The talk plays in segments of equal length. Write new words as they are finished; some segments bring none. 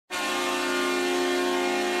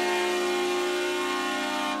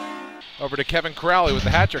Over to Kevin Crowley with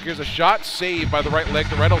the hat trick. Here's a shot, saved by the right leg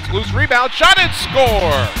to Reynolds. Loose rebound, shot and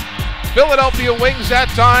score! Philadelphia Wings that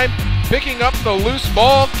time, picking up the loose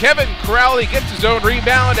ball. Kevin Crowley gets his own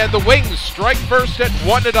rebound, and the Wings strike first at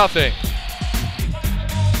 1-0.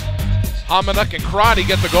 Hamanuk and Crotty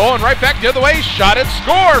get the goal, and right back the other way, shot and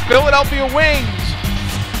score! Philadelphia Wings!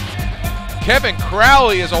 Kevin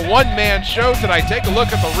Crowley is a one-man show tonight. Take a look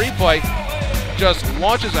at the replay. Just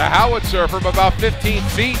launches a howitzer from about 15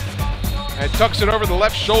 feet and tucks it over the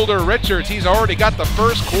left shoulder of Richards. He's already got the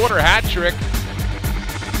first quarter hat trick.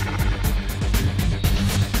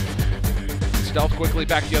 Stealth quickly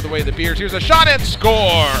back the other way to Beers. Here's a shot and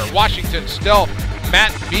score! Washington Stealth,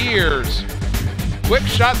 Matt Beers. Quick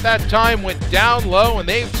shot that time, went down low, and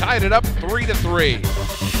they've tied it up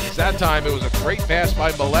 3-3. That time it was a great pass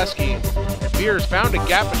by Molesky. Beers found a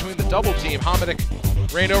gap between the double team. Hominick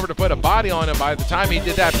ran over to put a body on him. By the time he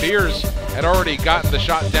did that, Beers had already gotten the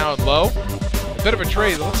shot down low. A bit of a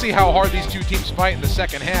trade. Let's see how hard these two teams fight in the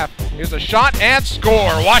second half. Here's a shot and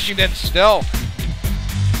score. Washington still.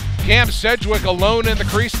 Cam Sedgwick alone in the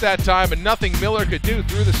crease that time, and nothing Miller could do.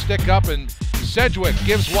 Threw the stick up, and Sedgwick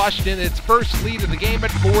gives Washington its first lead of the game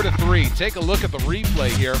at 4-3. Take a look at the replay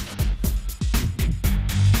here.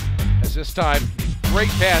 As this time, great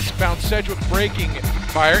pass, found Sedgwick breaking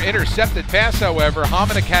fire. Intercepted pass, however.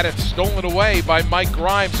 Hominick had it stolen away by Mike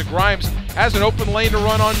Grimes. And Grimes has an open lane to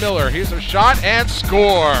run on Miller. Here's a shot and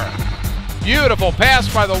score. Beautiful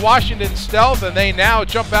pass by the Washington Stealth, and they now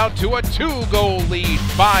jump out to a 2-goal lead,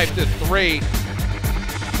 5-3.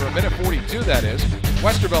 For a minute 42, that is.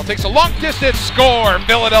 Westervelt takes a long distance score.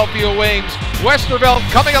 Philadelphia Wings. Westervelt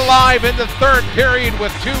coming alive in the third period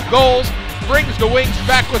with 2 goals. Brings the Wings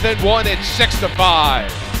back within 1. It's 6-5.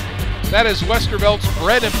 That is Westervelt's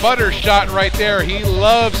bread and butter shot right there. He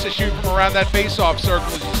loves to shoot from around that face-off circle.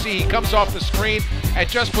 As you see, he comes off the screen and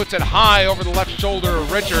just puts it high over the left shoulder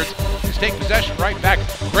of Richards. He's taking possession right back.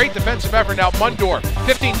 Great defensive effort now. Mundorf,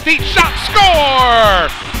 15 feet, shot, score!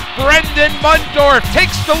 Brendan Mundorf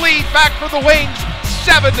takes the lead back for the Wings,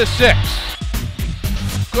 7-6.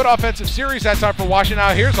 Good offensive series that time for Washington.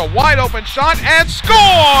 Now here's a wide open shot and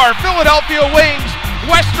score! Philadelphia Wings.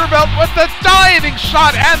 Westervelt with the diving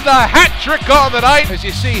shot and the hat trick on the night. As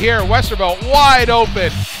you see here, Westervelt wide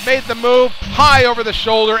open, made the move high over the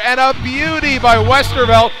shoulder, and a beauty by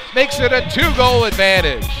Westervelt makes it a 2-goal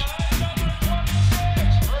advantage.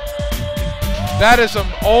 That is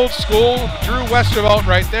some old school Drew Westervelt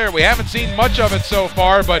right there. We haven't seen much of it so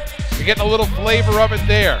far, but you're getting a little flavor of it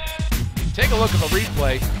there. Take a look at the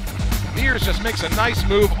replay. Beers just makes a nice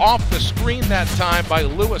move off the screen that time by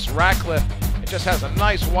Lewis Ratcliffe. It just has a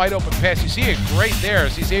nice wide open pass. You see it great there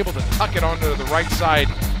as he's able to tuck it onto the right side.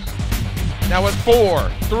 Now with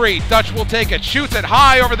 4-3, Dutch will take it, shoots it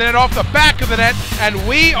high over the net, off the back of the net, and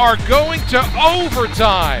we are going to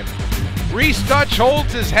overtime. Reese Dutch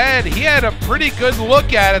holds his head. He had a pretty good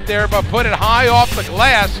look at it there, but put it high off the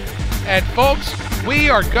glass. And folks, we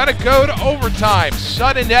are gonna go to overtime.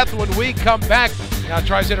 Sudden death when we come back. Now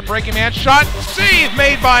tries to hit a breaking man shot. Save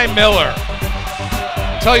made by Miller.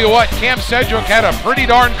 Tell you what, Cam Sedgwick had a pretty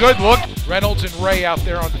darn good look. Reynolds and Ray out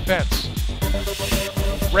there on defense.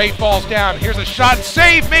 Ray falls down. Here's a shot.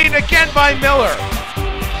 Save made again by Miller.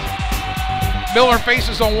 Miller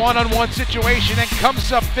faces a one-on-one situation and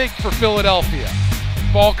comes up big for Philadelphia.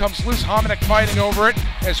 Ball comes loose. Hominick fighting over it,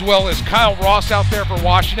 as well as Kyle Ross out there for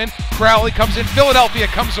Washington. Crowley comes in. Philadelphia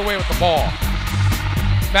comes away with the ball.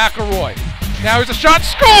 McElroy. Now here's a shot.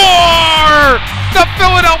 Score! The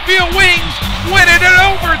Philadelphia Wings win it in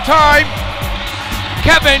overtime.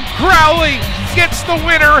 Kevin Crowley gets the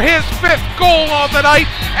winner, his 5th goal on the night,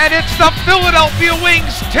 and it's the Philadelphia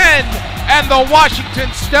Wings 10 and the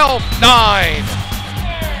Washington Stealth 9.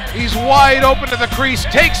 He's wide open to the crease,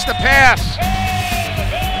 takes the pass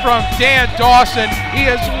from Dan Dawson. He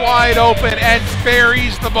is wide open and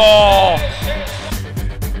buries the ball.